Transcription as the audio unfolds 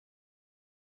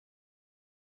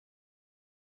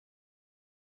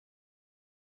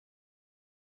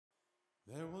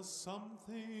There was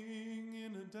something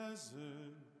in a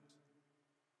desert.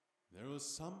 There was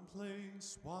some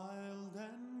place wild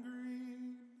and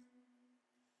green,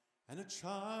 and a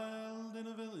child in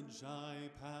a village I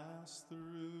passed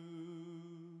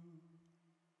through.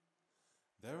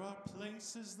 There are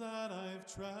places that I've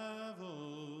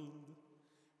traveled,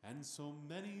 and so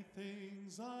many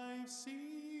things I've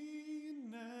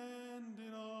seen, and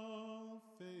it all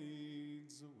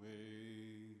fades away.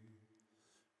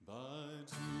 But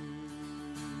you,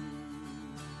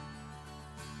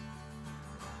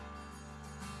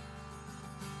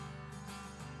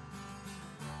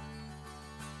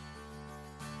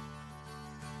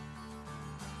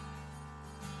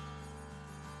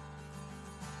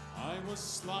 I was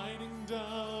sliding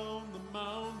down the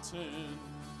mountain,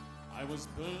 I was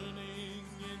burning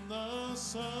in the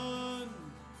sun,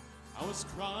 I was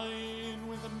crying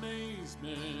with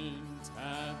amazement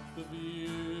at the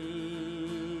view.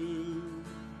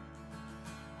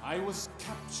 I was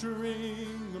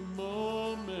capturing the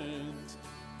moment,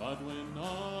 but when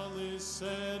all is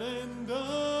said and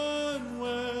done,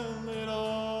 well, it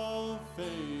all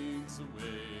fades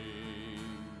away.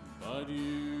 But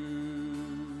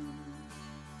you,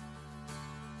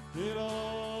 it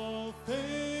all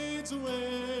fades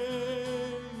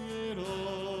away, it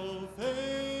all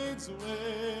fades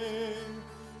away,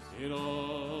 it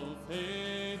all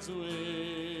fades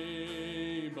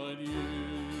away, but you.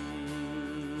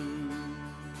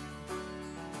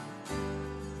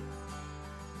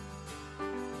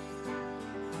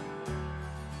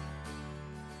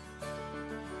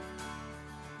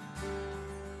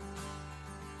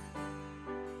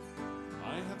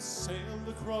 I have sailed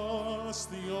across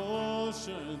the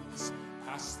oceans,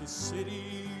 past the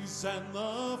cities and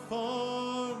the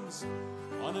farms,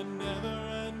 on a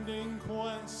never-ending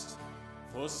quest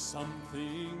for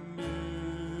something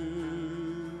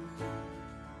new.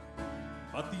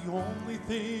 But the only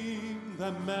thing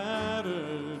that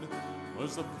mattered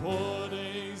was the 4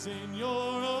 days in your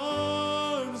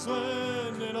arms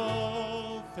when it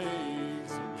all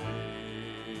fades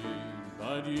away.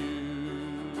 But you,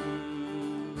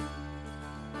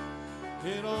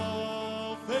 it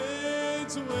all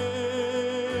fades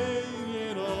away,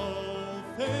 it all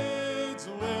fades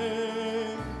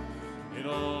away, it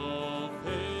all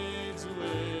fades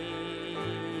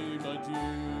away, but you.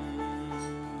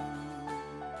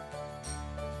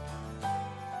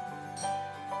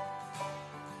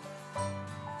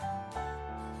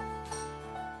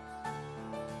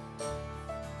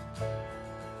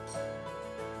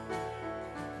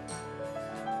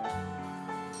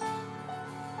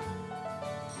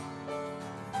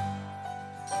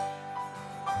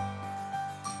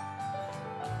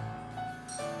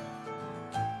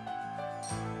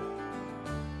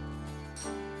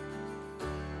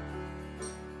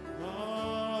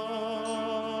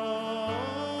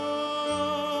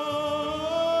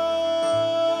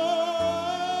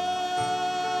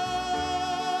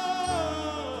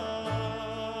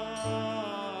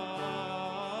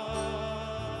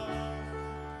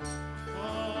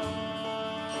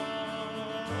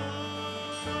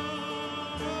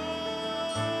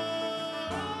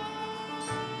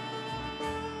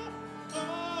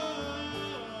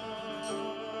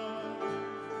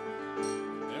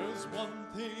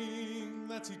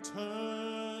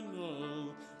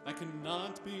 Eternal, that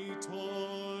cannot be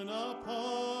torn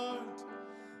apart.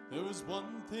 There is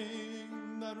one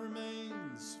thing that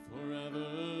remains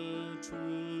forever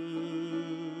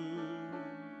true.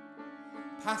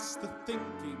 Past the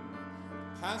thinking,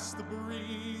 past the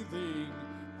breathing,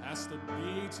 past the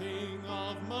beating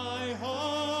of my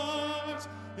heart,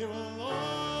 it will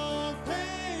all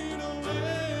fade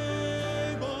away.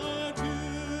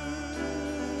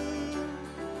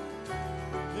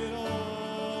 It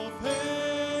all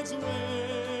fades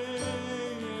away,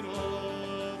 it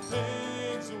all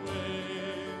fades away,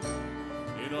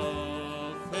 it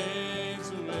all fades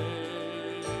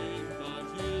away, but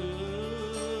you,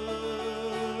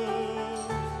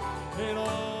 it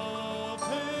all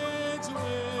fades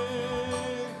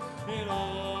away, it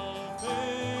all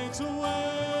fades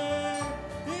away,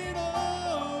 it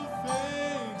all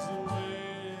fades away,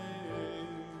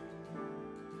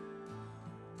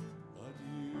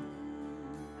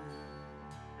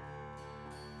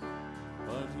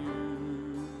 but you.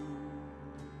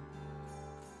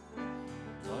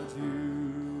 But you